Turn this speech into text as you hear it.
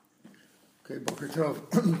Okay, Boker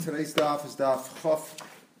Tov. Today's daf is daf Chof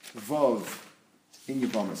Vov in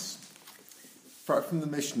Yavamas. Start from the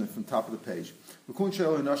Mishnah, from top of the page.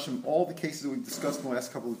 All the cases that we've discussed in the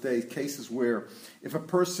last couple of days, cases where if a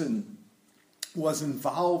person was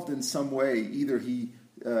involved in some way, either he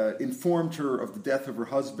informed her of the death of her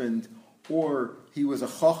husband, or he was a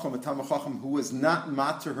chacham, a Talmid Chacham, who was not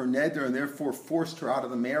mater her neder and therefore forced her out of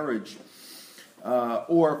the marriage,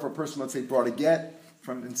 or if a person, let's say, brought a get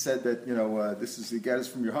and said that, this is the get is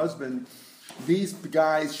from your husband, these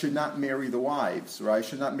guys should not marry the wives, right?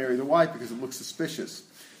 Should not marry the wife because it looks suspicious.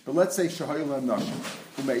 But let's say Shahayla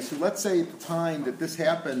Nashim. So let's say at the time that this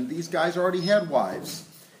happened, these guys already had wives,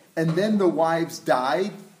 and then the wives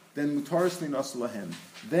died, then Mutaris Linasalahem.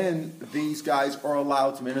 Then these guys are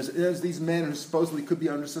allowed to marry. As these men who supposedly could be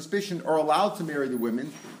under suspicion are allowed to marry the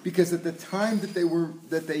women, because at the time that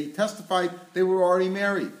they testified, they were already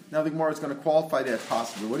married. Now the Gemara is going to qualify that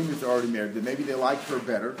possibly. What do you mean they're already married? Maybe they liked her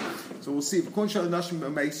better. So we'll see.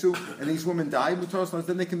 And these women died,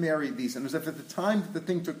 then they can marry these. And as if at the time that the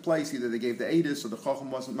thing took place, either they gave the edus or the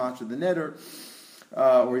chacham wasn't matched the neder,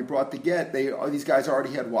 or he brought the get, these guys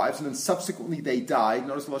already had wives, and then subsequently they died.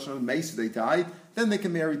 Notice the lashon of Mesa, they died. Then they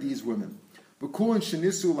can marry these women. And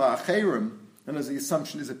as the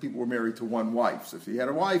assumption is that people were married to one wife. So if he had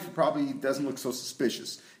a wife, it probably doesn't look so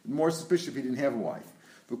suspicious. More suspicious if he didn't have a wife.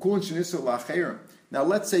 Now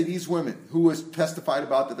let's say these women who was testified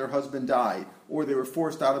about that their husband died, or they were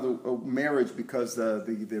forced out of the marriage because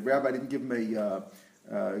the rabbi didn't give them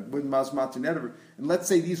and let's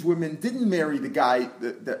say these women didn't marry the guy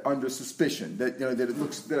that under suspicion, that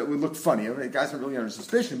it would look funny. I mean, the guy's not really under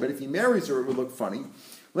suspicion, but if he marries her, it would look funny.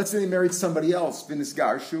 Let's say they married somebody else, Vinis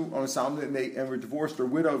Garshu, on a sound, and were divorced or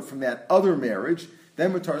widowed from that other marriage.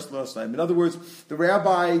 Then Mutar Sloslam. In other words, the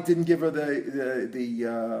rabbi didn't give her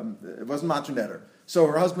it wasn't materneder, so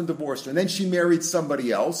her husband divorced her, and then she married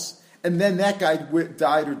somebody else. And then that guy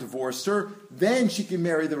died or divorced her. Then she can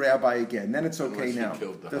marry the rabbi again. Then it's okay. Unless now.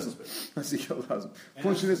 Unless he killed the husband.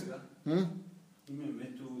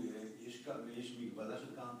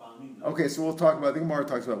 Okay, so we'll talk about. The Gemara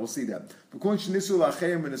talks about. We'll see that. And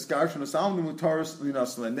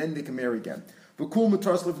then they can marry again. So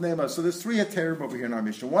there's three heterim over here in our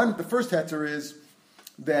mission. One, the first heter is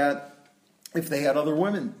that if they had other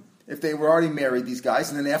women. If they were already married, these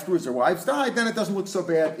guys, and then afterwards their wives died, then it doesn't look so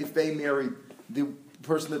bad if they married the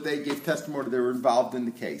person that they gave testimony they were involved in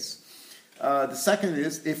the case. The second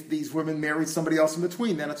is, if these women married somebody else in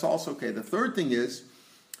between, then it's also okay. The third thing is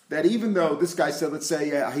that even though this guy said, let's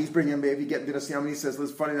say he's bringing maybe getting to the he says,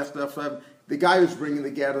 let's funny enough, the guy who's bringing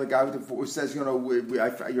the get, or the guy who says,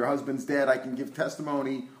 your husband's dead, I can give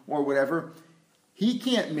testimony, or whatever, he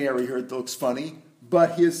can't marry her, it looks funny,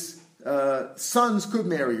 but his sons could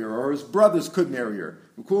marry her, or his brothers could marry her,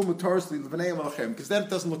 because that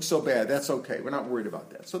doesn't look so bad. That's okay. We're not worried about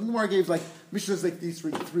that. So the Gemara gave Mishnah's these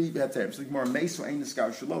three bad terms. So the Gemara Mesu Ein Niskar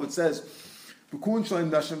Shelo. It says,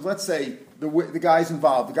 let's say the guy's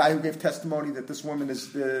involved, the guy who gave testimony that this woman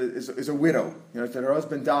is a widow, that her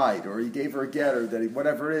husband died, or he gave her a get, or that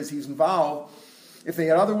whatever it is, he's involved. If they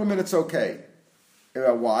had other women, it's okay.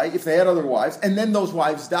 Why? If they had other wives, and then those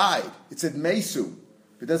wives died, it said Mesu.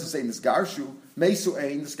 It doesn't say Nisgarshu, Mesu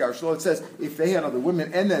Ein Nisgarshu. It says if they had other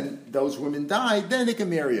women and then those women died, then they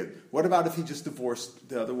can marry it. What about if he just divorced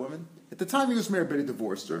the other woman? At the time he was married, but he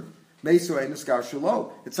divorced her. Mesu Ein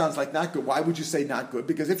Nisgarshu. It sounds like not good. Why would you say not good?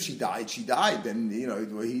 Because if she died, she died. Then he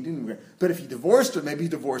didn't. But if he divorced her, maybe he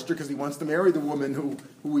divorced her because he wants to marry the woman who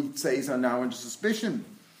he says are now under suspicion.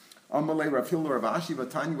 Even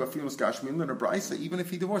if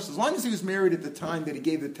he divorced, as long as he was married at the time that he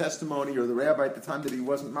gave the testimony, or the rabbi at the time that he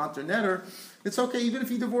wasn't mater neder, it's okay. Even if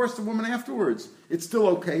he divorced the woman afterwards, it's still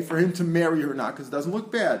okay for him to marry her now because it doesn't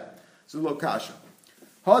look bad. So lokasha.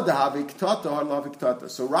 So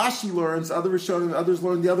Rashi learns, other Rishonim, others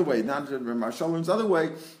learn the other way. Not Marshal learns the other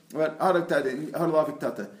way, but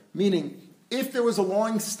meaning if there was a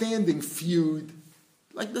long-standing feud,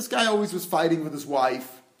 like this guy always was fighting with his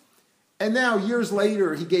wife. And now, years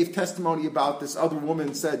later, he gave testimony about this other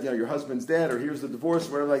woman, said, your husband's dead, or here's the divorce,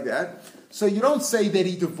 or whatever like that. So you don't say that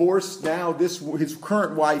he divorced now his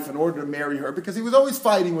current wife in order to marry her, because he was always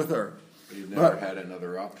fighting with her. But he never had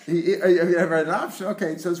another option. He never had an option?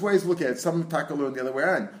 Okay, so there's ways to look at it. Some taka learn the other way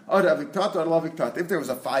around. If there was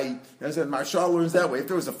a fight, as Marshal learns that way, if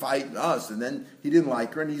there was a fight in us, and then he didn't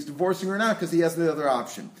like her, and he's divorcing her now because he has the other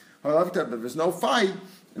option. But if there's no fight,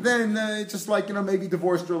 then just maybe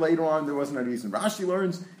divorced her later on, there wasn't a reason. Rashi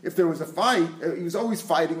learns if there was a fight, he was always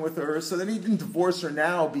fighting with her, so then he didn't divorce her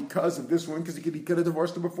now because of this one, because he could have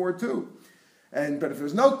divorced her before too. But if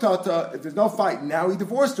there's no tata, if there's no fight, now he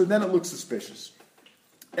divorced her, then it looks suspicious.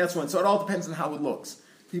 That's one. So it all depends on how it looks.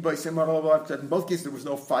 In both cases, there was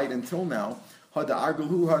no fight until now.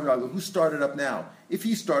 Who started up now? If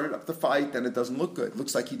he started up the fight, then it doesn't look good. It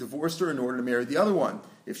looks like he divorced her in order to marry the other one.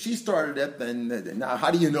 If she started it, then now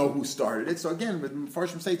how do you know who started it? So again, with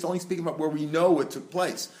Farshim say it's only speaking about where we know it took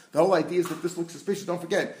place. The whole idea is that this looks suspicious. Don't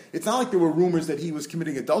forget, it's not like there were rumors that he was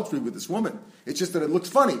committing adultery with this woman. It's just that it looks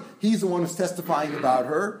funny. He's the one who's testifying about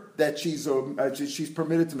her, that she's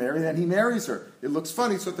permitted to marry, and then he marries her. It looks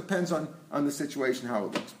funny, so it depends on the situation, how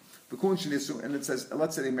it looks. And it says,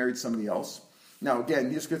 let's say they married somebody else. Now, again,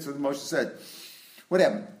 here's what Moshe said. What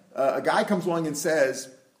happened? A guy comes along and says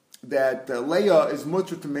that Leah is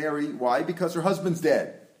mutter to marry. Why? Because her husband's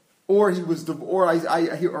dead, or here's the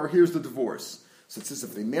divorce. So it says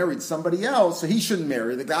if they married somebody else, so he shouldn't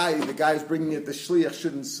marry the guy. The guy who's bringing it, the shliach,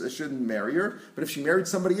 shouldn't marry her. But if she married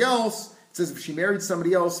somebody else, it says if she married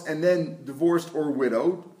somebody else and then divorced or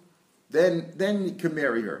widowed, then you can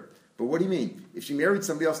marry her. But what do you mean? If she married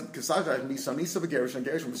somebody else, assuming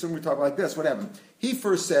we talk like this, what happened? He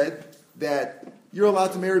first said that you're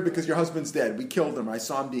allowed to marry because your husband's dead. We killed him. I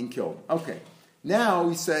saw him being killed. Okay. Now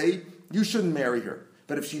we say you shouldn't marry her.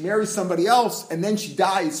 But if she marries somebody else and then she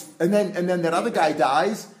dies, and then that other guy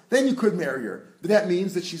dies, then you could marry her. But that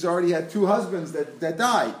means that she's already had two husbands that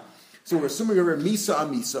died. So we're assuming over Misa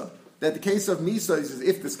on Misa, that the case of Misa is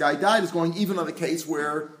if this guy died is going even on the case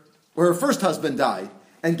where her first husband died.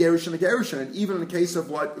 And Gerushin and Gerushin, and even in the case of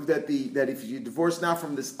that if you divorce now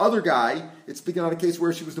from this other guy, it's speaking on a case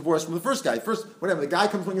where she was divorced from the first guy. First, whatever, the guy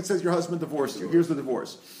comes along and says your husband divorced you. Here's the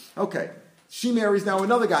divorce. Okay, she marries now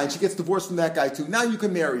another guy, and she gets divorced from that guy too. Now you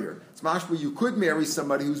can marry her. It's mashma. You could marry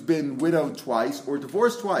somebody who's been widowed twice or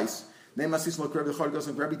divorced twice. Rabbi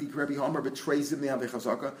betrays him. They have a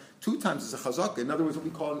chazaka. 2 times is a chazaka. In other words, what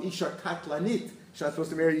we call an isha katlanit. She's not supposed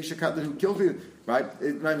to marry isha katlan who killed him, right?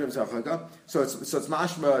 So it's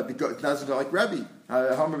mashma. It doesn't go like Rabbi.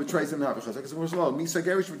 Homer betrays him. They have a chazaka. So misa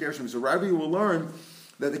gerishim gerishim. So Rabbi will learn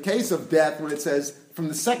that the case of death, when it says from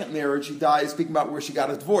the second marriage she dies, speaking about where she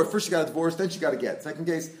got a divorce. First she got a divorce, then she got a get.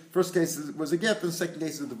 First case was a get, then the second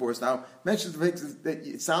case is a divorce. Now, mentions that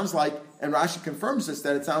it sounds like, and Rashi confirms this,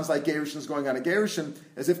 that it sounds like Gerushin is going on a Gerushin,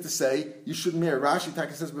 as if to say, you shouldn't marry. Rashi,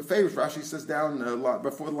 Taka says, befavors. Rashi says down,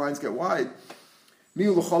 before the lines get wide, in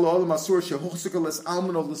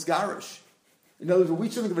other words, we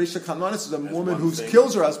shouldn't think of Isha is a woman who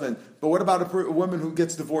kills her husband. But what about a woman who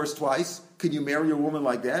gets divorced twice? Can you marry a woman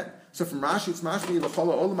like that? So from Rashi, it's Mashmi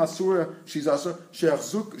l'chola olam asura. She's also she's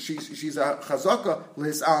a chazaka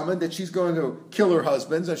l'his alman that she's going to kill her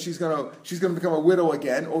husbands and she's going to become a widow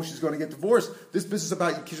again, or she's going to get divorced. This business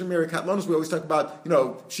about Kishan Mary Katlonis, we always talk about.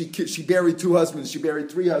 She buried 2 husbands, she buried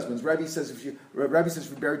 3 husbands. Rabbi says if she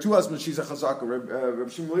buried 2 husbands, she's a chazaka. Rabbi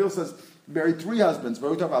Shmuel says buried 3 husbands.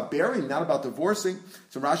 But we talk about burying, not about divorcing.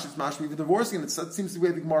 So Rashi is Mashmi even divorcing, and it seems to be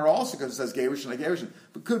the Gemara also because it says Gerushin and Gerushin.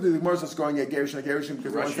 But could be the Gemara is going at Gerushin and Gerushin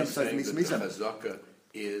because one comes saying that the chazaka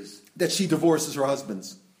is that she divorces her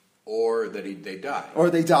husbands, or that they die,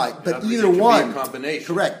 But either one, be a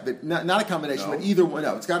combination. Correct, but not a combination. No. But either one.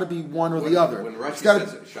 No, it's got to be one or the other. When Rashi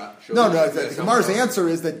says it, the Gemara's answer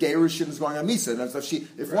is that Gerushin is going on Misa. And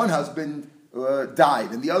if one husband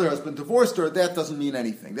died and the other husband divorced her, that doesn't mean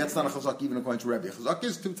anything. That's not a chazak even according to Rebbe. A chazak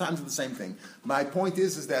is 2 times the same thing. My point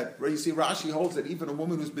is that you see Rashi holds that even a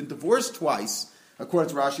woman who's been divorced twice, according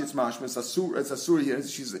to Rashi, it's mashma. It's asur.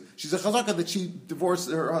 She's a chazaka that she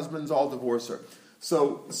divorced her husbands. All divorce her.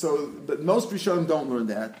 But most Rishonim don't learn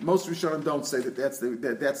that. Most Rishonim don't say that's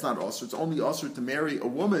not asur. It's only asur to marry a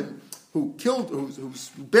woman who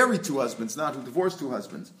buried 2 husbands, not who divorced 2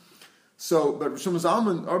 husbands. But Rishon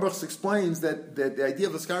Zalman Auerbach explains that the idea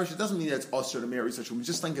of the skarish doesn't mean that it's usher to marry such a woman. We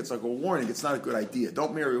just think it's like a warning. It's not a good idea.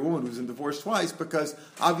 Don't marry a woman who's in divorce twice because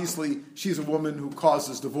obviously she's a woman who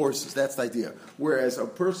causes divorces. That's the idea. Whereas a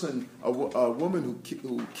woman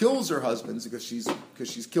who kills her husbands because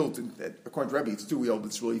she's killed. According to Rebbe, it's 2. We hold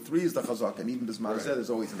it's really 3 is the chazak, and even Bismar said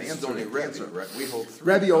there's always an answer. Only Rebbe. We hold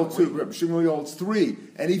 3. Rebbe holds 2. Rebbe Shimon holds 3,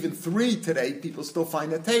 and even 3 today people still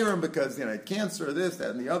find that Tehran because cancer, this,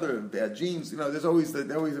 that, and the other, bad genes. There's always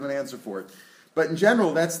an answer for it. But in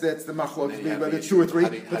general, that's the machlok, whether it's 2 or 3.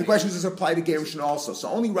 But the question is, does it apply to Gerushin also? So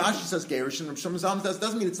only Rashi says Gerushin. Rishon Zalman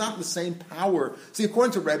doesn't mean it's not the same power. See,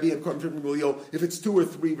 according to Rebbe and according to Rebbe, if it's 2 or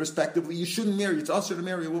 3 respectively, you shouldn't marry. It's also to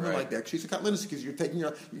marry a woman like that. She's a katlinis because you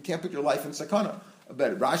can't put your life in sakana.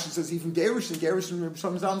 But Rashi says even Gerushin,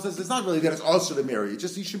 Rishon Zalman says it's not really that it's also to marry. It's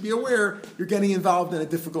just you should be aware you're getting involved in a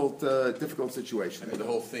difficult situation. The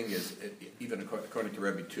whole thing is, even according to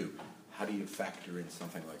Rebbe too, how do you factor in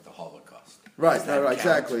something like the Holocaust? Right, Does that right,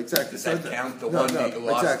 count? exactly. Does that count the one that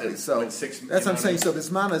lost exactly. it So when six? that's what I'm saying. So this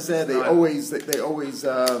manazeh, they always they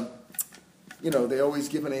always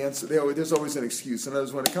give an answer. There's always an excuse. In other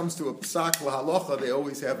words, when it comes to a psak lahalocha, they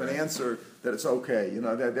always have an answer that it's okay.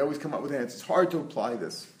 They always come up with an answer. It's hard to apply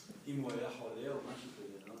this. He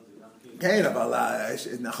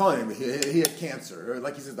had cancer.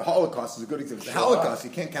 Like he says, the Holocaust is a good example. The Holocaust,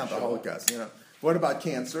 you can't count the Holocaust. What about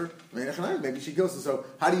cancer? Maybe she kills it. So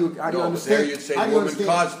how do you understand? There you'd say the woman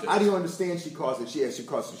caused it. How do you understand she caused it? Yes, she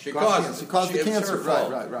caused it. She caused it. She caused the It's cancer. her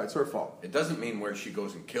fault. Right. It's her fault. It doesn't mean where she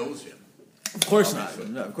goes and kills him. Of course not.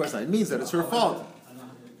 No, of course not. It means that it's her fault.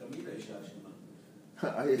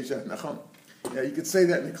 Yeah, you could say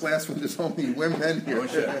that in the class when there's only women here.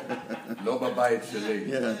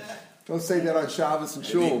 Yeah. Don't say that on Shabbos and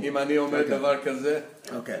Shul.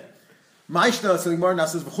 Okay. Maishna, so the Gemara now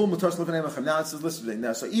says, now it says, listen,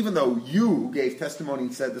 now, so even though you gave testimony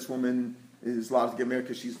and said this woman is allowed to get married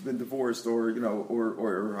because she's been divorced or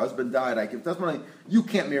her husband died, I give testimony, you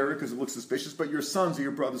can't marry her because it looks suspicious, but your sons or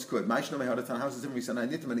your brothers could. Maishna, how's this different? We said,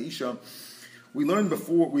 we learned,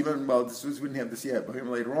 we didn't have this yet, but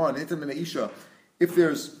later on, if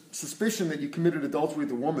there's suspicion that you committed adultery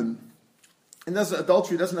with a woman, and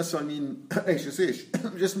adultery doesn't necessarily mean it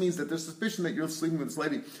just means that there's suspicion that you're sleeping with this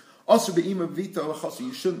lady. Also,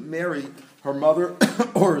 you shouldn't marry her mother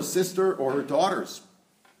or her sister or her daughters.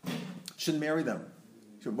 You shouldn't marry them.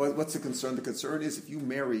 So what's the concern? The concern is if you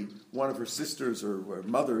marry one of her sisters or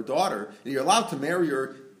mother or daughter, and you're allowed to marry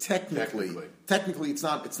her technically, it's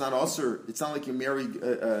not usher. It's not like you're married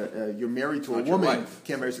to a woman. You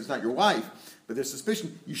can't marry her. It's not your wife. But there's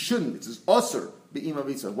suspicion. You shouldn't. It says usher be'ima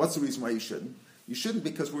visa. What's the reason why you shouldn't? You shouldn't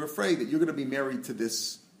because we're afraid that you're going to be married to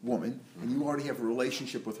this woman, and you already have a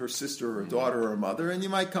relationship with her sister or her daughter or her mother, and you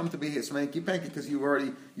might come to be his manky panky because you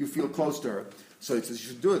feel close to her. So it says you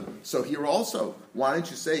should do it. So here also, why don't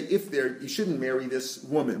you say you shouldn't marry this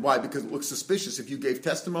woman? Why? Because it looks suspicious if you gave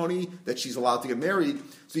testimony that she's allowed to get married.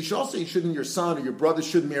 So you should also say your son or your brother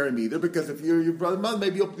shouldn't marry me either, because if you're your brother, mother,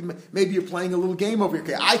 maybe you're playing a little game over here.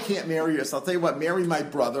 Okay, I can't marry you, so I'll tell you what, marry my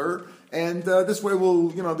brother, and this way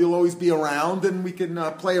they'll always be around, and we can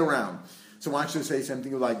play around. So why don't you say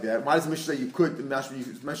something like that? Why does the Mishnah say you could? The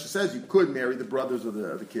Mishnah says you could marry the brothers of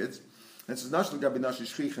the kids. And it says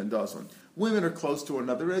women are close to one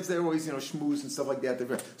another. They're always schmooze and stuff like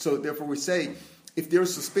that. So therefore we say if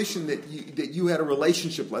there's suspicion that you had a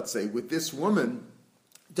relationship, let's say, with this woman,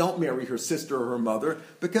 don't marry her sister or her mother,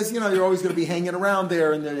 because you're always going to be hanging around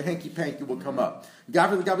there, and the hanky panky will come up.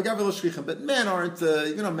 But men aren't.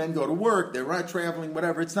 Men go to work. They're not traveling.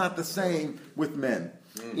 Whatever. It's not the same with men.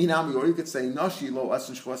 Inami, or you could say Nashi lo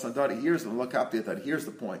asun shchwas andari. Here's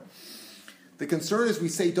the point. The concern is we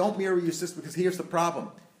say don't marry your sister because here's the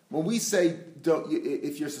problem. When we say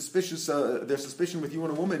if you're suspicious, there's suspicion with you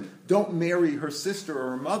and a woman, don't marry her sister or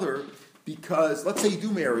her mother, because let's say you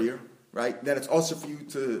do marry her, right? Then it's also for you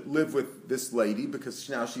to live with this lady because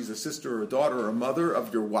now she's a sister or a daughter or a mother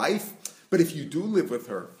of your wife. But if you do live with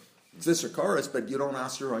her, it's this or chorus, but you don't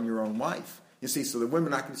ask her on your own wife. You see, so the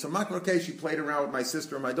women not going to say, okay, she played around with my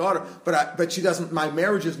sister and my daughter, but she doesn't. My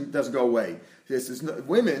marriage doesn't go away. This is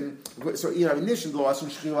women. So initially,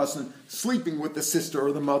 sleeping with the sister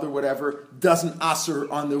or the mother, whatever, doesn't asur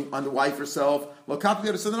on the wife herself. So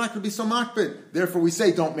they're not going to be so makbid. Therefore, we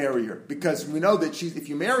say don't marry her, because we know that if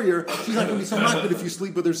you marry her, she's not going to be so makbid if you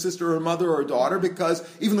sleep with her sister or her mother or her daughter, because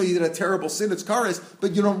even though you did a terrible sin, it's kares,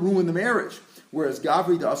 but you don't ruin the marriage. Whereas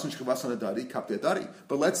Gavri da'asun shchivas anadari kapte adari.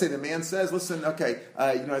 But let's say the man says, "Listen, okay,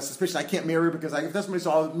 I have suspicion I can't marry her because I give testimony, so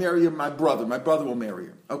I'll marry my brother. My brother will marry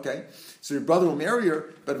her." Okay, so your brother will marry her,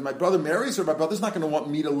 but if my brother marries her, my brother's not going to want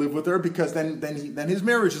me to live with her, because then his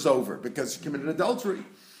marriage is over because she committed adultery.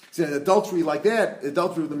 See, an adultery like that,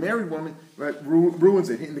 adultery with a married woman, right, ruins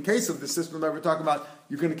it. In the case of the system that we're talking about,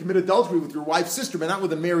 you're going to commit adultery with your wife's sister, but not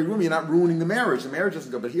with a married woman. You're not ruining the marriage. The marriage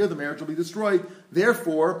doesn't go. But here, the marriage will be destroyed.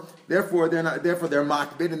 Therefore, they're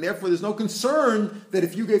makbid, and therefore, there's no concern that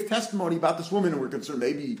if you gave testimony about this woman, and we're concerned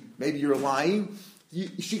maybe you're lying.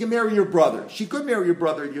 She can marry your brother. She could marry your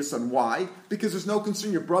brother and your son. Why? Because there's no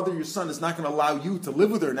concern. Your brother, your son, is not going to allow you to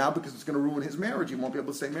live with her now, because it's going to ruin his marriage. He won't be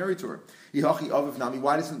able to stay married to her.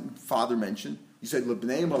 Why doesn't father mention? You said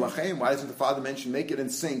lebnei malachem. Why doesn't the father mention? Make it in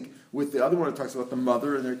sync with the other one that talks about the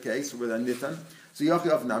mother in their case with a nitan. So Yachi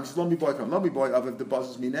of Nam says, "Lo mi boy of the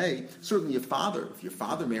buzzes minei." Certainly, your father. If your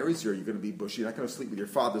father marries her, you're going to be bushy. You're not going to sleep with your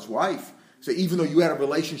father's wife. So even though you had a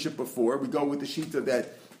relationship before, we go with the shita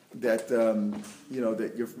that here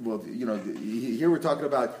we're talking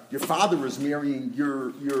about your father is marrying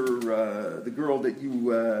the girl that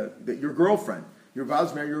your girlfriend. Your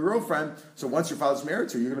father's married your girlfriend, so once your father's married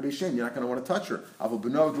to her, you're going to be ashamed. You're not going to want to touch her.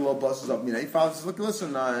 Father says, look,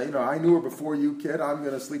 listen, I knew her before you, kid. I'm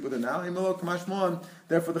going to sleep with her now.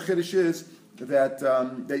 Therefore, the chiddush is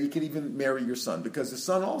that you can even marry your son, because the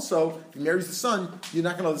son also, if he marries the son,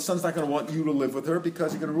 the son's not going to want you to live with her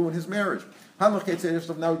because you're going to ruin his marriage. Now we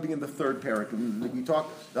begin the third parak. And we talk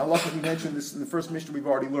the halacha we mentioned this in the first Mishnah we've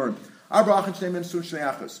already learned.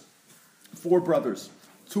 4 brothers.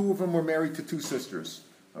 2 of them were married to 2 sisters.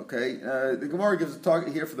 Okay, the Gemara gives a talk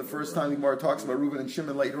here for the first time. The Gemara talks about Reuben and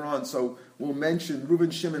Shimon later on, so we'll mention Reuben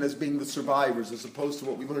and Shimon as being the survivors, as opposed to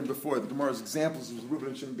what we learned before. The Gemara's examples of Reuben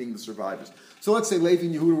and Shimon being the survivors. So let's say Levi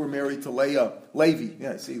and Yehuda were married to Leah. Levi,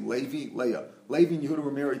 Leah. Levi and Yehuda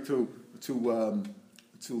were married to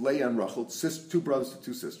Leah and Rachel, 2 brothers to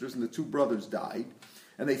 2 sisters, and the 2 brothers died,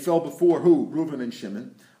 and they fell before who? Reuben and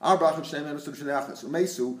Shimon. The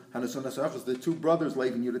 2 brothers,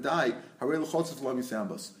 Levi and Yehuda, died.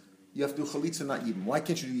 You have to do chalitza, not yibum. Why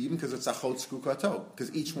can't you do yibum? Because it's achot zkukato. Because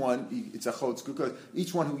each one, it's achot zkukato.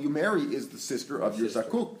 Each one who you marry is the sister of your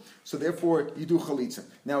zakuk. So therefore, you do chalitza.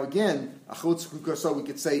 Now again, achot zkukato, we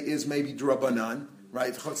could say, is maybe drabanan, right?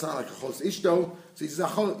 It's not like achot ishto. So he says,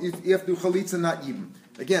 you have to do chalitza, not yibum.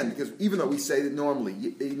 Again, because even though we say that normally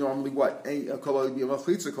what?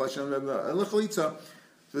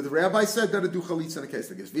 So the rabbi said that to do chalitza in a case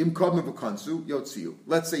like this.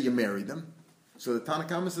 Let's say you marry them. So the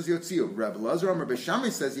Tanakama says Yotziu. Rabbi Lazar Rabbi Shammai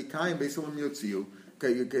says Yikayim Beisalim Yotziu.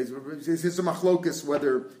 Okay, here's a machlokus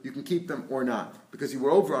whether you can keep them or not, because you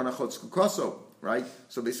were over on Achot Skukaso, right?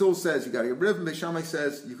 So Beisil says you got to get rid of him. Beis Shammai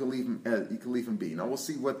says you can leave him be. Now we'll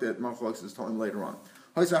see what that machlokus is telling later on.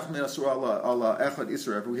 We had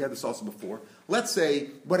this also before. Let's say,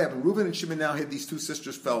 what happened? Reuben and Shimon now had these 2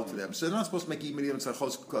 sisters fell to them. So they're not supposed to make Yimid and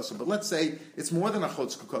Chos Kukasa. But let's say it's more than a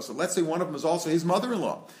Chos Kukasa. Let's say one of them is also his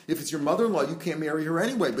mother-in-law. If it's your mother-in-law, you can't marry her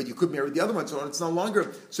anyway, but you could marry the other one. So it's no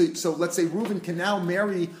longer. So let's say Reuben can now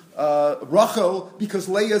marry Rachel because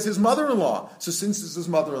Leah is his mother-in-law. So since it's his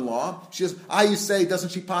mother-in-law, she says, you say, doesn't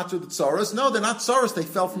she patra the tsaras? No, they're not tsaras. They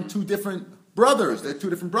fell from 2 different brothers. They're 2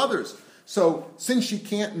 different brothers. So since Reuben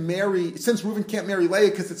can't marry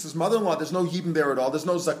Leah because it's his mother-in-law, there's no yibum there at all. There's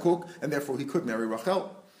no zakuk, and therefore he could marry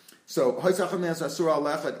Rachel. So he's allowed.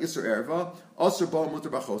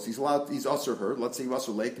 He's usher her. Let's say he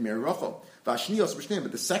usher Leah can marry Rachel. But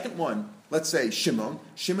the second one, let's say Shimon,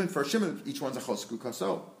 each one's a chosku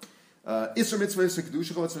kaso. Isser mitzvah is a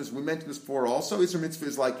kedusha. We mentioned this before also. Isser mitzvah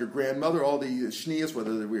is like your grandmother, all the shniyas,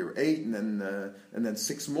 whether we were 8 and then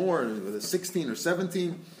 6 more, whether 16 or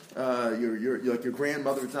 17. You're like your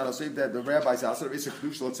grandmother. It's not a save that the rabbi's house. It's a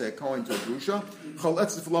kedusha. Let's say a kohen to a kedusha.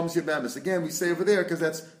 Again, we say over there because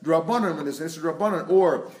that's drabanan when there's an isser drabanan,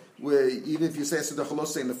 or even if you say in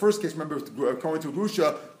the first case, remember kohen to a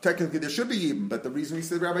kedusha, technically there should be yibum, but the reason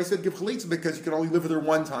the rabbi said give chalitza because you can only live with her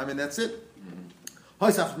one time and that's it.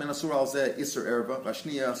 Let's say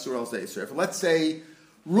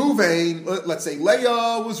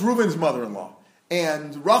Leah was Reuben's mother-in-law,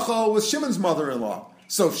 and Rachel was Shimon's mother-in-law.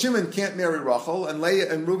 So Shimon can't marry Rachel, and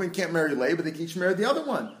Leah and Reuben can't marry Leah, but they can each marry the other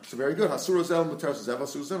one. So very good. This is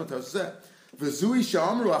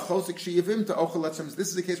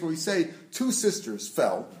the case where we say 2 sisters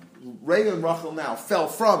fell. Leah and Rachel now fell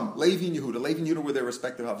from Levi and Yehuda. Levi and Yehuda were their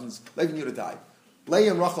respective husbands. Levi and Yehuda died.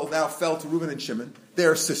 Leah and Rachel now fell to Reuben and Shimon. They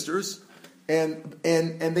are sisters, and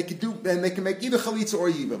they can make either chalitza or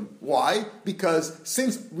yibum. Why? Because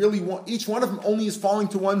since really each one of them only is falling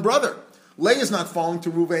to one brother. Leah is not falling to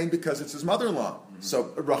Reuven because it's his mother-in-law.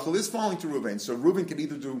 So Rachel is falling to Reuven. So Reuven can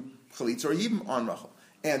either do chalitza or yibum on Rachel.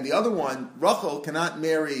 And the other one, Rachel cannot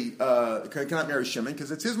marry Shimon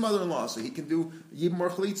because it's his mother-in-law. So he can do yibum or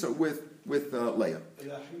chalitza with Leah.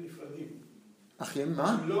 Achim,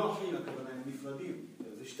 מה? לא אחים, הכוונה הם נפרדים.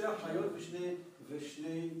 זה 2 אחיות ושני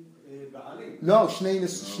בעלים. לא,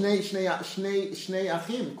 שני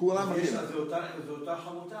אחים, כולם אחים. זה אותה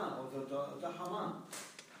חמותה, או זה אותה חמה.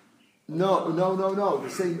 No. The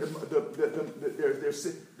same.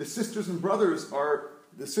 The sisters and brothers are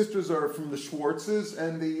from the Schwartzes,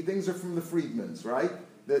 and the things are from the Friedmans, right?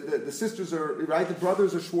 The sisters are right. The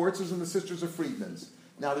brothers are Schwartzes, and the sisters are Friedmans.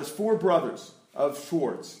 Now there's 4 brothers of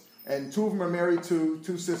Schwartz, and 2 of them are married to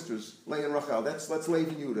 2 sisters, Leah and Rachel. That's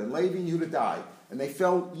Levi and Yehuda, and Levi and Yehuda died, and they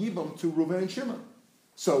fell yibum to Reuven and Shimon.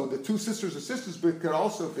 So the 2 sisters are sisters, but it could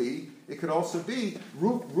also be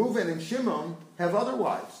Reuven and Shimon have other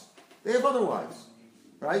wives. They have other wives,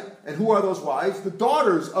 right? And who are those wives? The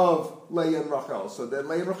daughters of Leah and Rachel. So then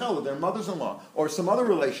Leah and Rachel are their mothers-in-law, or some other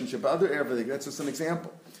relationship, other everything. That's just an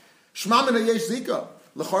example. Shema mina yesh zika.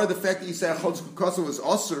 L'chara, the fact that you say Achotz Kukasa is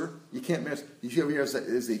Osir, you can't marry. You over here is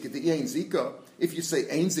Zika. The Ein Zika. If you say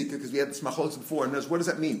Ein Zika, because we had this Machlokes before, and what does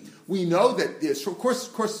that mean? We know that, yes, of course,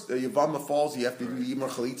 Yavama falls, you have to do Yimar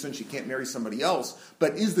Chalitza, and she can't marry somebody else.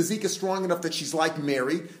 But is the Zika strong enough that she's like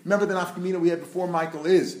married? Remember the Nafkamina we had before, Michael,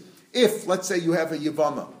 is, if, let's say you have a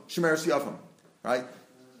Yavama, Shemeres Yavam, right?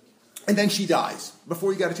 And then she dies,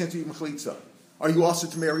 before you got a chance to Yimar Chalitza. Are you also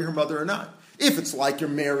to marry her mother or not? If it's like you're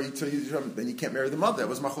married to, then you can't marry the mother. That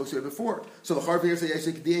was Machlokes before. So the Charv here say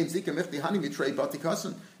Zika Michti Hani Mitrei Bati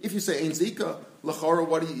Kasan. If you say Ein Zika, Lachara,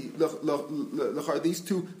 what do you? Lachara,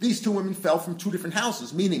 these two women fell from two different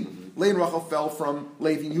houses. Meaning, Leah and Rachel fell from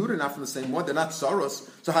Levi and Yehuda, not from the same one. They're not Saros.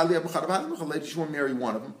 So how do you she won't marry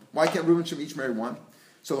one of them? Why can't Reuben and Shimon each marry one?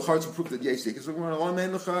 So the Charetz will prove that Yesh Zika.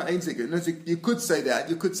 So you could say that.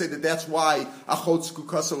 You could say that that's why Achotz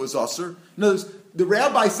Kukaso is Aser. Notice, the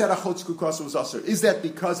rabbi said Achotz Kukaso is Aser. Is that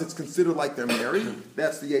because it's considered like they're married?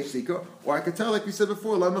 That's the Yesh Zika. Or I could tell, like we said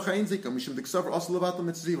before, the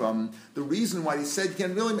reason why he said you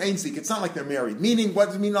can't really Ein Zika, it's not like they're married. Meaning, what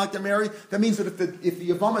does it mean like they're married? That means that if the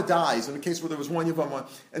Yavama dies, in the case where there was one Yavama,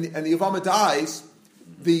 and the Yavama dies,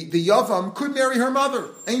 the Yavam could marry her mother,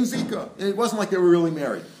 Ein Zika. And it wasn't like they were really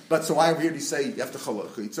married. But so why over here do you say you have to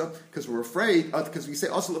chalitza? Because we're afraid, because we say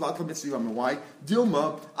also levat mitzvah. Why?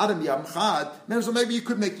 Dilma, Adam Yam Chad. So maybe you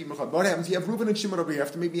could make Yim Chad. What happens? You have Reuben and Shimon over here. You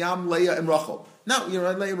have to make Yam, Leah, and Rachel. No, Leah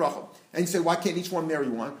and Rachel. And you say, why can't each one marry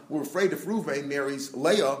one? We're afraid if Reuven marries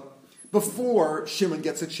Leah before Shimon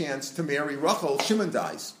gets a chance to marry Rachel, Shimon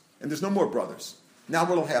dies. And there's no more brothers. Now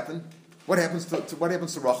what will happen? What happens to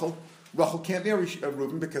Rachel? Rachel can't marry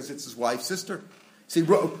Reuben because it's his wife's sister. See,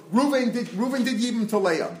 Reuven did Yibam to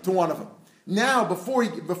Leah, to one of them. Now, before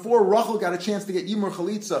Rachel got a chance to get Yimur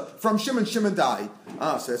Chalitza from Shimon, Shimon died.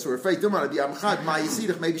 So that's what we're afraid.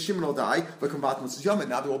 Maybe Shimon will die, but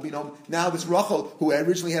now there will be no. Now this Rachel, who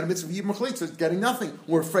originally had a mitzvah of Yimur Chalitza, is getting nothing.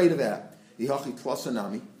 We're afraid of that.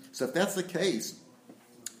 So if that's the case,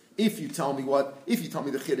 if you tell me the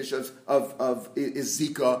chiddush of is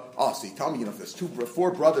Zika, so you tell me, if there's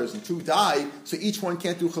 4 brothers and 2 die, so each one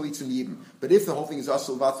can't do chalitza and yibam. But if the whole thing is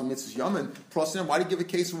asal vatzal mitzvah yaman, plus why do you give a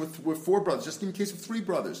case with 4 brothers? Just give me a case of 3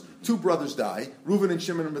 brothers. 2 brothers die. Reuven and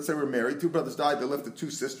Shimon, let's say, were married. 2 brothers died. They left the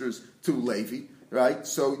 2 sisters to Levi. Right,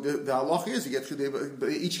 so the halach is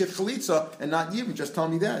they each get chalitza and not yibam. Just tell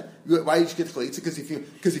me that. Why each get chalitza?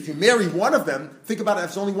 Because if you marry one of them, think about it.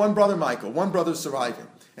 There's only one brother, Michael. One brother is surviving,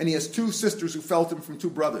 and he has 2 sisters who fell to him from 2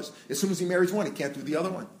 brothers. As soon as he marries one, he can't do the other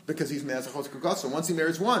one because he's me'asachos kukasa. So once he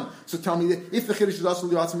marries one, so tell me that if the chiddush is also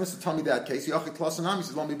liatzim, tell me that case. Yachik klasanami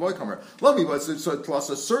says, "Let me boy comer, let me boy." So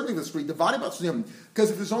klasa certainly the 3 divided about him because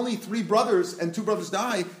if there's only 3 brothers and 2 brothers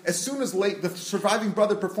die, as soon as the surviving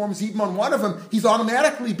brother performs yibam on one of them, he's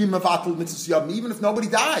automatically be mavatul mitzvah yibam, even if nobody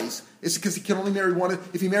dies. It's because he can only marry one.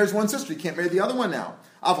 If he marries one sister, he can't marry the other one now.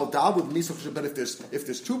 Aval dal with misach. But if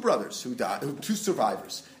there's 2 brothers who die, 2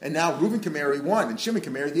 survivors, and now Reuben can marry one and Shimon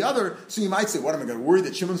can marry the other, so you might say, "What am I going to worry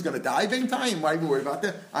that Shimon's going to die in time? Why are you worried about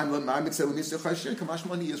that?" I would say, he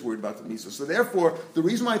is worried about the misa. So therefore, the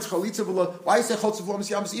reason why it's chalitza, why I say chalitza v'lo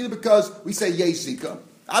misyam is either because we say yesh zika.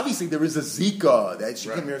 Obviously, there is a zika that she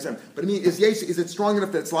can marry him. But I mean, is it strong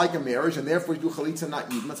enough that it's like a marriage, and therefore you do chalitza not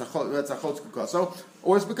yibam? That's a chotz kukaso.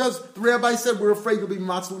 Or it's because the rabbi said we're afraid you'll be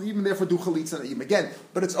matzal yibam, therefore do chalitza not yibam. Again,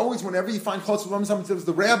 but it's always whenever you find chotz v'lo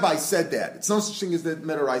the rabbi said that. It's no such thing as the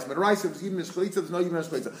medarais. Medarais says yibam is chalitza. There's no yibam is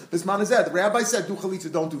chalitza. This man is that the rabbi said do chalitza,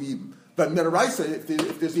 don't do yibam. But medarais,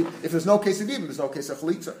 if there's no case of yibam, there's no case of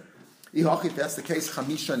chalitza. If that's the case,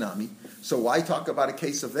 chamisha nami. So why talk about a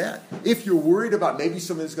case of that? If you're worried about maybe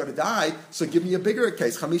someone's going to die, so give me a bigger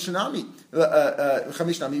case, chamisha nami.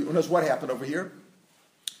 Chamisha nami. Who knows what happened over here?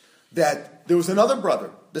 That there was another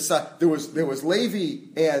brother. There was Levi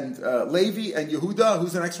and Yehuda.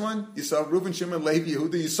 Who's the next one? You saw Reuben, Shimon, Levi,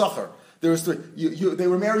 Yehuda, Yisachar. There was 3. They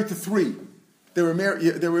were married to 3. They were married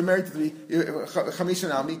to 3.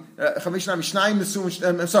 Chamishanami, Shnayim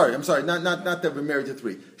Nesuim. I'm sorry. Not that we're married to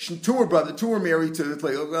 3. 2 were brother. 2 were married to.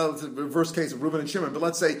 Well, it's a reverse case of Reuben and Shimon. But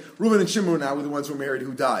let's say Reuben and Shimon now were the ones who were married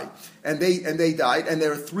who died, and they died, and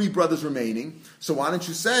there are 3 brothers remaining. So why don't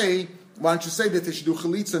you say that they should do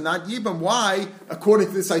chalitza, not yibam? Why? According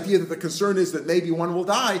to this idea that the concern is that maybe one will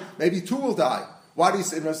die, maybe 2 will die. Why do you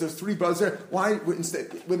say there's 3 brothers there? Why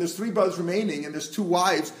instead when there's 3 brothers remaining and there's 2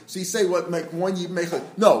 wives? So you say what make one you make?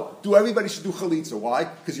 No, everybody should do chalitza. Why?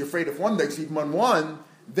 Because you're afraid if one makes even on one,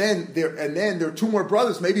 then there are 2 more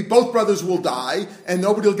brothers. Maybe both brothers will die and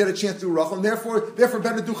nobody will get a chance to do rachel. And therefore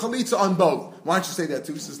better do chalitza on both. Why don't you say that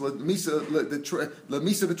too? He says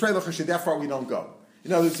that far we don't go.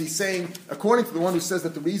 In other words, he's saying, according to the one who says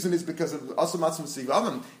that the reason is because of Asamatzim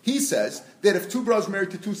Sivavim, he says that if two brothers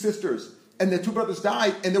married to two sisters, and the two brothers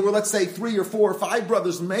died, and there were, let's say, 3 or 4 or 5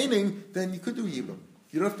 brothers remaining, then you could do Yibam.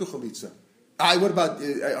 You don't have to do Chalitza. What about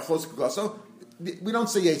Achos Kukaso? We don't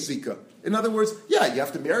say Zika. In other words, yeah, you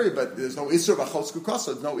have to marry, but there's no Isser of Achos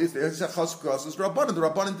Kukaso. There's no Achos Kukaso. It's Rabbanan. The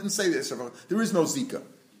Rabbanan didn't say this. There is no Zika.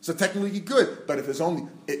 So technically you could, but if there's only,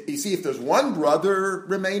 you see, if there's one brother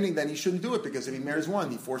remaining, then he shouldn't do it, because if he marries one,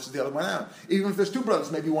 he forces the other one out. Even if there's 2 brothers,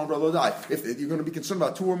 maybe one brother will die. If you're going to be concerned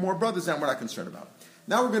about 2 or more brothers, then we're not concerned about.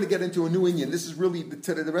 Now we're going to get into a new Inyan. This is really,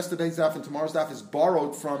 the rest of today's daf and tomorrow's daf is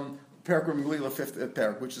borrowed from Perak Ramglila 5th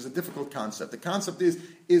Perak, which is a difficult concept. The concept is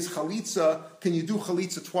chalitza, can you do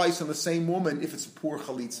chalitza twice on the same woman if it's a poor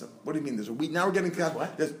chalitza? What do you mean? There's a weak, now we're getting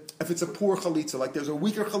to if it's a poor chalitza, like there's a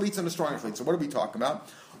weaker chalitza and a stronger chalitza. What are we talking about?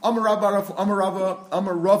 Amarava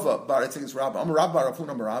bar, I think it's Rabba. Amarav bar Rafun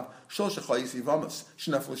Amarav, Shol Shechayis Yivamas,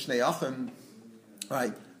 Shnefel Shnei Achim.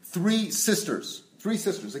 Right, 3 sisters. 3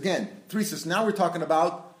 sisters. Again, 3 sisters. Now we're talking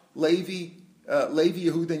about Levi,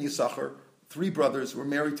 Yehuda, and Yisachar. 3 brothers were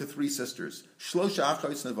married to 3 sisters. Shlosha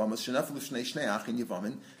achayis nevamas, shenefelu shnei achin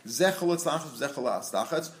yivamin, zechalotz lachas, zechalas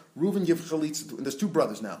lachas, Reuven give chalitza. And there's 2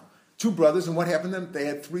 brothers now. 2 brothers, and what happened to them? They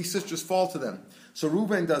had 3 sisters fall to them. So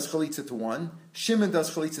Reuven does chalitza to one, Shimon does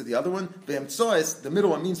chalitza to the other one, the middle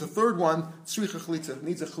one means the third one, tzricha chalitza,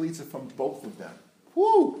 needs a chalitza from both of them.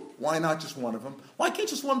 Whoo! Why not just one of them? Why can't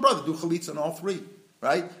just one brother do chalitza on all 3?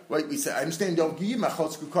 Right? We say, I understand, don't give him a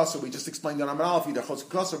chotz kukasa. We just explained on Amar Aleph, either chotz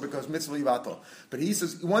kukasa because mitzvah yivato. But he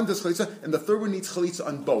says, one does chalitza, and the third one needs chalitza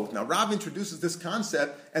on both. Now, Rav introduces this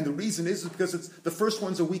concept, and the reason is because it's the first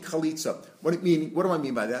one's a weak chalitza. What do I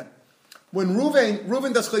mean by that? When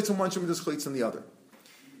Reuven does chalitza on one, Shimon does chalitza on the other.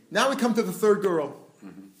 Now we come to the third girl.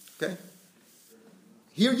 Okay?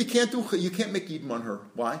 Here you can't make yibum on her.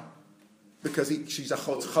 Why? Because she's a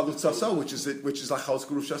chalutzaso, which is a chalutz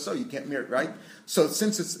gurushaso. You can't marry, right? So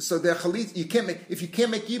since it's the chalitza, if you can't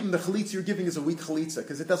make even the chalitza you're giving is a weak chalitza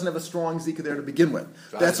because it doesn't have a strong zika there to begin with.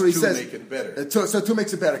 So that's what he says. Make it better. So 2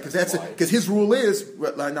 makes it better because his rule is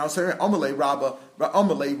now saying amalei rabba.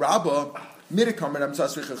 He's going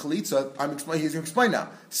to explain now.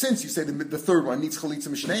 Since you say the third one needs chalitza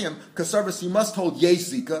mishneim, kasarvas, you must hold yesh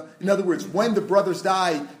zika. In other words, when the brothers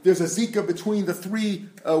die, there's a zika between the 3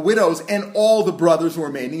 widows and all the brothers who are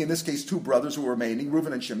remaining. In this case, 2 brothers who are remaining,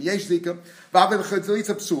 Reuven and Shimon. Yesh zika,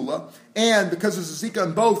 and because there's a zika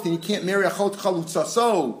on both, and you can't marry a chot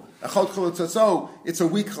chalutzaso. It's a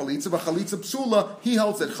weak chalitza, but chalitza psula, he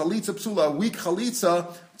holds that chalitza psula, a weak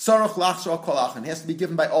chalitza, tzarach lachshal kolachan, has to be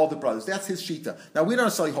given by all the brothers. That's his shita. Now we don't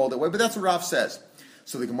necessarily hold that way, but that's what Rav says.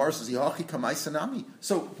 So the Gemara says, Yahachi kamai sanami.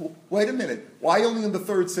 So wait a minute, why only on the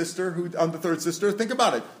third sister? Think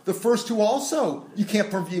about it. The first 2 also, you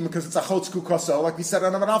can't perform because it's a chotz kukaso, like we said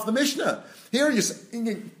on the Mishnah. Here you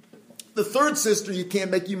say, the third sister you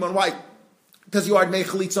can't make yibum on white. Because you are made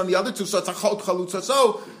chalitza on the other 2, so it's a chot chalutza.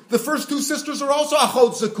 So the first 2 sisters are also a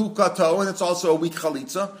chot zekukato, and it's also a weak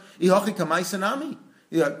chalitza. Ihachi kamai sanami.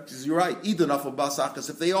 Yeah, you're right. Either nafal basachas.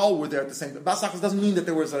 If they all were there at the same time, basachas doesn't mean that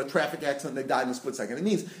there was a traffic accident and they died in a split second. It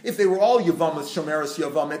means if they were all yavamas shomeres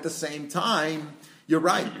yavam at the same time, you're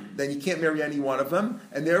right. Then you can't marry any one of them,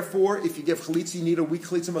 and therefore, if you give chalitza, you need a weak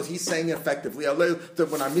chalitza. But he's saying effectively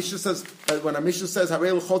when our Mishnah says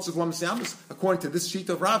according to this sheet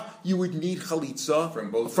of Rav, you would need chalitza from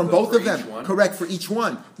both of them. Correct, for each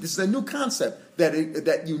one. This is a new concept that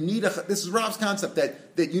you need. This is Rav's concept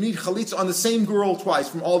that you need chalitza on the same girl twice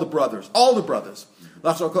from all the brothers. All the brothers.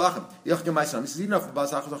 What happened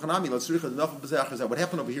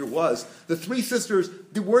over here was the 3 sisters,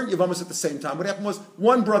 they weren't Yavamas at the same time. What happened was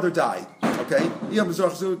one brother died. Okay? What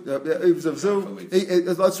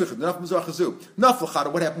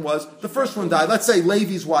happened was the first one died. Let's say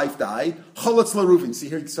Levi's wife died. See,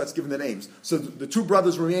 here he starts giving the names. So the 2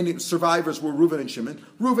 brothers remaining survivors were Reuven and Shimon.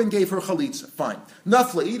 Reuven gave her chalitza. Fine. Now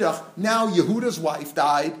Yehuda's wife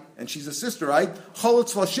died, and she's a sister, right?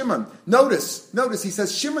 Shimon. Notice, he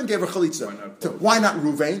says Shimon gave her chalitza. Why not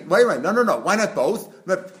Reuven? Wait. No. Why not both?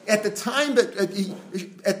 But at the time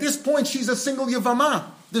at this point, she's a single Yavama.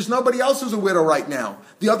 There's nobody else who's a widow right now.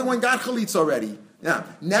 The other one got chalitza already. Yeah.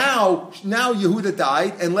 Now Yehuda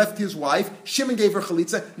died and left his wife. Shimon gave her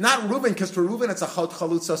chalitza. Not Reuven, because for Reuven it's a chot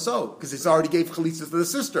chalutza so, because he's already gave chalitza to the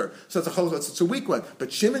sister. So it's a weak one.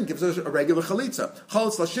 But Shimon gives her a regular chalitza.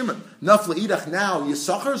 Chalutz la Shimon. Nafla idach, now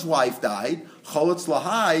Yisachar's wife died. Chalutz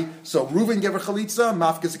lahai. So Reuven gave her chalitza.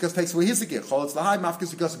 Mafkas because takes away his gift. Chalutz lahai.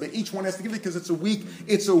 Mafkas because, but each one has to give it because it's a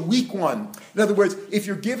weak one. In other words, if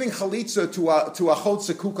you're giving chalitza to a chot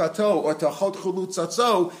sekukato or to a chot chalutza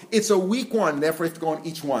so, it's a weak one. Therefore, you have to go on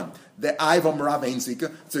each one. The Ivam Rav Ein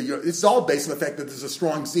Zika. So it's all based on the fact that there's a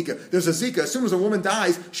strong Zika. There's a Zika. As soon as a woman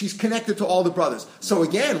dies, she's connected to all the brothers. So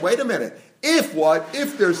again, wait a minute. If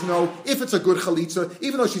it's a good chalitza,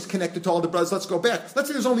 even though she's connected to all the brothers, let's go back. Let's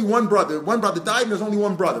say there's only one brother. One brother died and there's only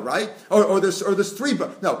one brother, right? Or there's three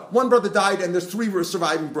brothers. No, one brother died and there's three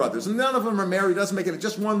surviving brothers. And none of them are married. It doesn't make it.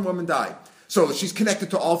 Just one woman died. So she's connected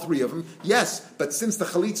to all three of them. Yes, but since the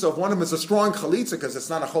chalitza of one of them is a strong chalitza, because it's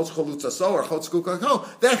not a chotz chalutza so or chotz kukako,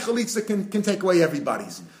 that chalitza can take away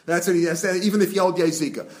everybody's. That's what he said, even if Yel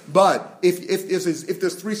Zika. But if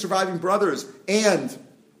there's three surviving brothers and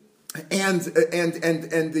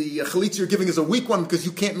the chalitza you're giving is a weak one because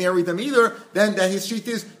you can't marry them either, then his sheet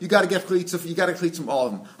is you got to get chalitza. You got to chalitza from all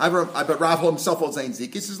of them. But Rav himself holds Zayin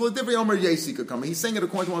Zika. He says L'divrei Omer Yesika coming. He's saying it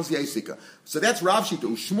according to one's Yesika. So that's Rav Shita.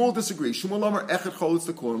 Shmuel disagrees. Shmuel Omer Echad Cholitz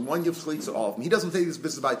the Kulan. One gives chalitza all of them. He doesn't take this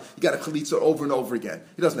business about you got to chalitza over and over again.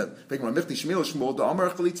 He doesn't have. Shmuel the Omer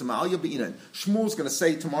chalitza ma'alya be'inan. Shmuel's going to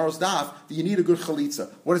say tomorrow's daf that you need a good chalitza.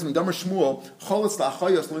 What does it mean? Omer Shmuel Cholitz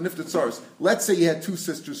la'achayos l'niftet tzaros. Let's say you had two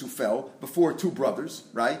sisters who fell before two brothers,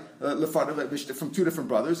 right? From two different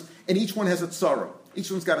brothers, and each one has a tzara.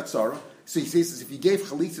 Each one's got a tzara. So he says, if you gave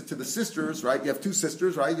chalitza to the sisters, right? You have two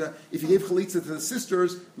sisters, right? If you gave chalitza to the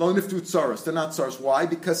sisters, lo niftu tzaras. They're not tzaras. Why?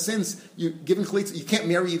 Because since you're giving chalitza, you can't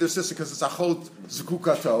marry either sister because it's achot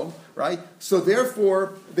zukukato, right? So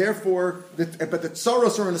therefore, but the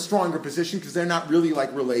tzaros are in a stronger position because they're not really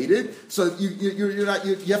like related. So you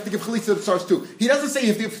have to give chalitza to the tzaros too. He doesn't say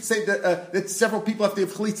you have to say that several people have to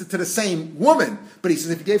give chalitza to the same woman, but he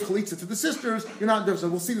says if you gave chalitza to the sisters, you're not. So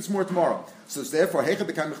we'll see this more tomorrow. So therefore, hechad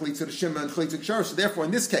the kind of chalitza to Shimon and chalitza kshar. So therefore,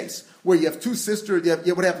 in this case, where you have two sisters,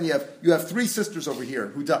 what happened? You have three sisters over here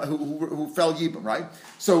who fell yibam, right?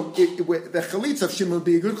 So the chalitza of Shimon would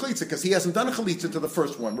be a good chalitza because he hasn't done a chalitza to the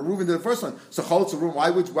first one. We're moving to the first one. So chalitza, why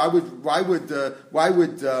would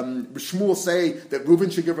Shmuel say that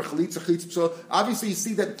Reuven should give a chalitza? So obviously, you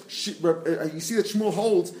see that Shmuel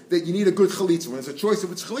holds that you need a good chalitza. When there's a choice of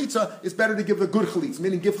which chalitza, it's better to give a good chalitza,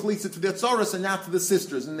 meaning give chalitza to the tzaras and not to the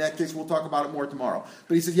sisters. In that case, we'll talk about it more tomorrow.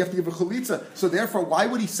 But he says you have to give a chalitza. So therefore, why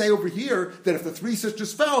would he say over here that if the three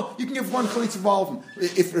sisters fell, you can give one chalitza of all of them?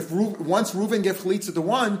 Once Reuven gave chalitza to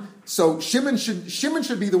one, so Shimon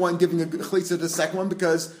should be the one giving a chalitza to the second one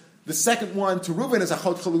because the second one to Reuven is a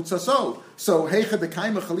chot chalutza so heicha the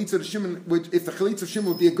kaima chalitza to Shimon, if the chalitza of Shimon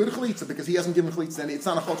would be a good chalitza because he hasn't given chalitza, then it's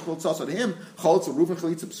not a chot chalutza so to him chalitza Reuven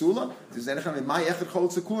chalitza psula.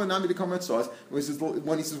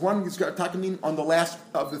 When he says one is talking on the last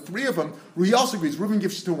of the three of them, he also agrees Reuven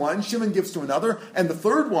gives to one, Shimon gives to another, and the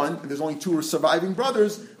third one, and there's only two surviving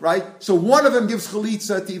brothers, right? So one of them gives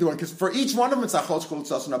chalitza to either one because for each one of them it's a chot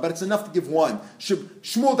chalutza, but it's enough to give one.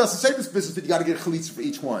 Shmuel doesn't say this business that you got to get chalitza for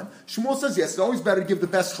each one. Shmuel says, yes, it's always better to give the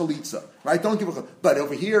best chalitza, right? Don't give a chalitza. But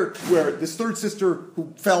over here, where this third sister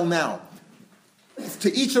who fell now,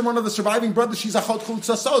 to each and one of the surviving brothers, she's a chot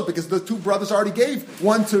chalutza so because the two brothers already gave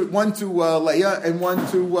one to Leah and one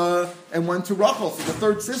to Rachel. So the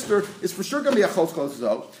third sister is for sure going to be a chot chalutza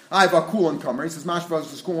so. I have a cool comer. He says, "Mashvah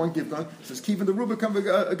is cool one give gun." He says, "Kivin the Ruba come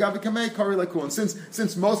gavi kamei kari like cool." And since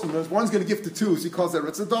most of them, one's going to give to two, so he calls that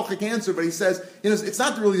it's a dochik answer. But he says, it's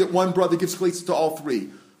not really that one brother gives chalitza to all three.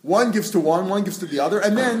 One gives to one gives to the other,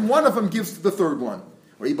 and then one of them gives to the third one.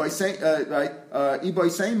 Or Ibai saying,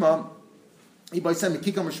 and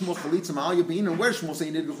where Shmuel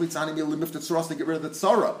saying you need to get rid of the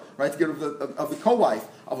tzara, right? To get rid of the co-wife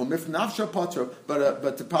of a mifnafsha patra,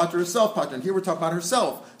 but to patra herself patra. And here we're talking about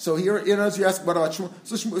herself. So here, as you ask about Shmuel,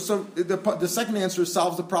 so the second answer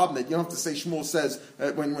solves the problem that you don't have to say Shmuel says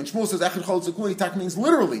when Shmuel says echad chol tzakun, he means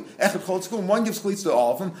literally echad chol tzakun. One gives chalitza to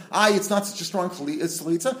all of them. It's not such a strong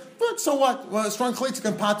chalitza, but so what? Well, a strong chalitza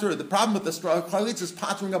can patra. The problem with the strong chalitza is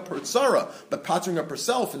pattering up her tzara, but pattering up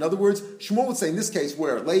herself. In other words, Shmuel would say in this case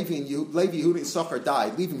where Levi, Yehuda, and Issachar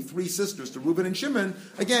died, leaving three sisters to Reuven and Shimon.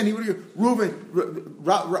 Again, he would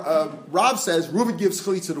Rav says Reuven gives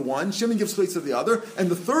chalitza to one, Shimon gives chalitza to the other, and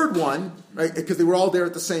the third one, right, because they were all there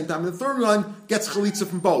at the same time, and the third one gets chalitza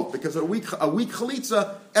from both because a weak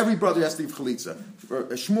chalitza, every brother has to give chalitza.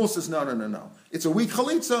 Shmuel says no. It's a weak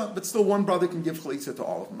chalitza, but still one brother can give chalitza to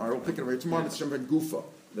all of them. All right, we'll pick it up tomorrow. It's Shem Gufa,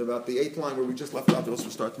 about the 8th line where we just left off. We'll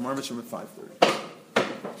start tomorrow. It's Shem at 5:30.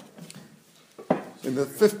 In the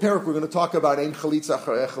 5th parak, we're going to talk about ein chalitza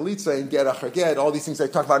achar chalitza, ein ger achar ger, all these things I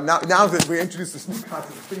talk about. Now that we introduced this new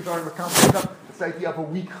concept, things aren't accomplished enough. It's the idea of a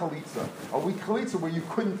weak chalitza. A weak chalitza where you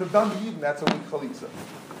couldn't have done the even, that's a weak chalitza.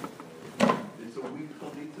 It's a weak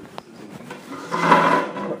chalitza.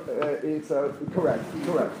 It's correct.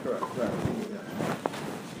 Yeah.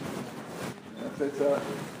 It's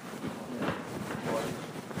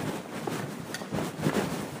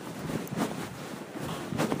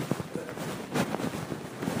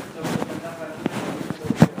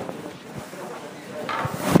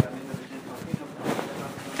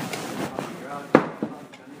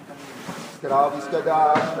Ravis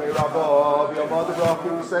Kadash, May Rabov, Yom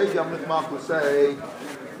Adabrachu, say, Yom Nechmachu, say,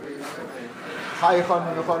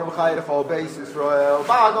 Chaychon, Nechonim, Chaychon, Beis Yisrael,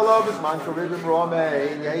 Bagalov is man, Karibim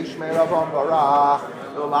Romein, Yesh May Rabom Barach,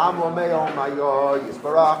 Olam Romei Omayo,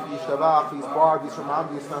 Yisbarach, Yishavach, Yisbar, Yisramam,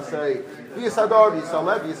 Yisnasei, Yisador,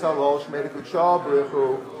 Yisalev, Yisalol, Shmei Kutshav,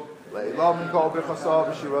 Brichu, Leilam Kol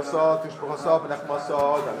Brichasav, Shirasah, Tishbrachasav,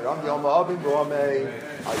 Nechmasah, Damiram Yom Abim Romei,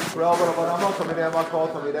 Yisrael, Rabbanamot, Tamidei Makol,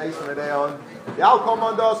 Tamidei, Samideon, Yalkom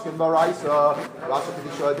Mandos, Kim Baraisa, Rasa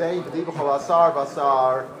Kedisha Adein, B'dibachol Asar,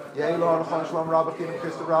 Vasar, Yeilon, Chon Shalom Rabachim,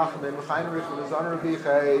 Christa Rachman, Mechayin Rich, Mizan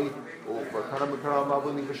Rabichei, Ufer Kanam Karam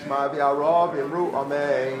Abuni Vishma V'Arav, Yimru,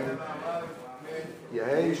 Amen.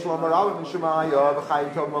 Yehei Shalom Rabim Shemaya,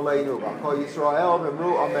 V'chaim Tov Maleinu, V'kol Yisrael,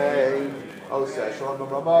 V'imru, Amen. Oseh Shalom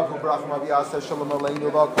Ramav, V'brachma V'yaseh Shalom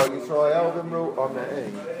Aleinu, V'kol Yisrael, V'imru,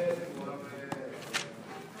 Amen.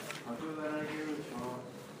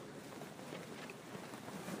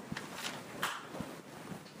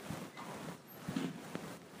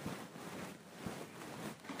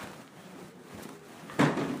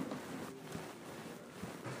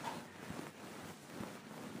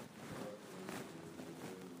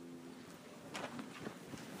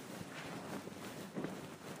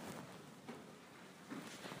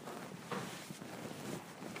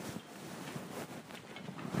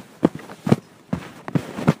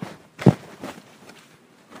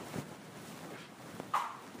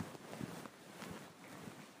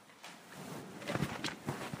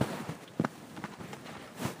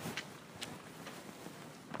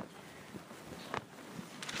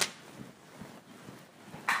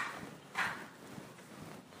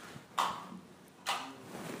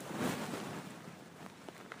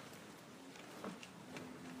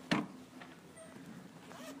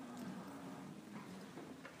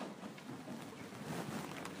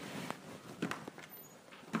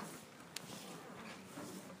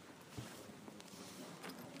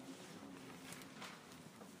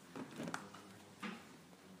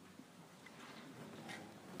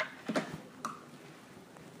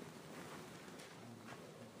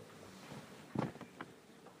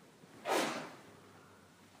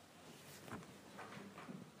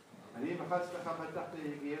 אני מחץ לך פתחתי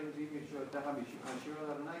הגיע לבי משועתך השיר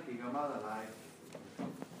על ארנאי כי גמל עליי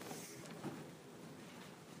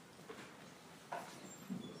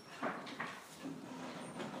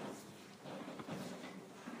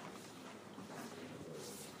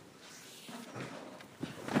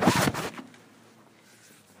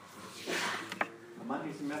אמרתי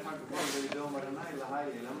שמח ככל וידום ארנאי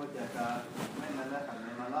להי למה אתה מן הלך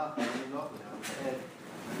ממלאך אני לא אוכל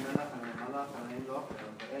من نلقى من ملاك من لوح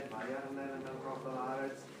بعد ما يرنا لنا الروح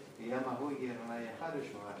العارض ياما هو يرنا يخرج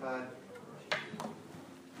وعفاد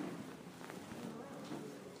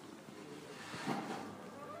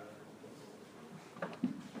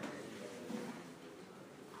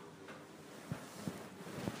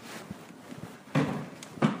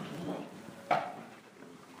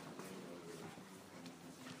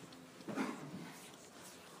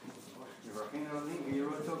يروحين يروني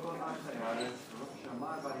يروتو كل عشرة عارض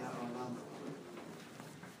ما بين الأولاد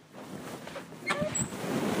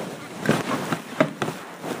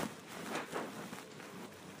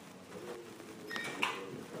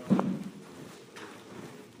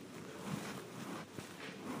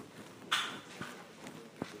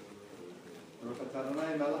رفعت على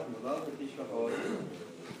ملح مضاد بتشفى قوي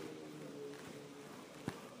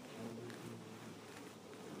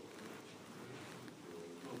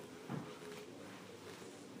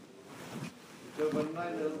So one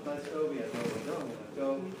night, those by Soviet,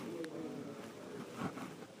 so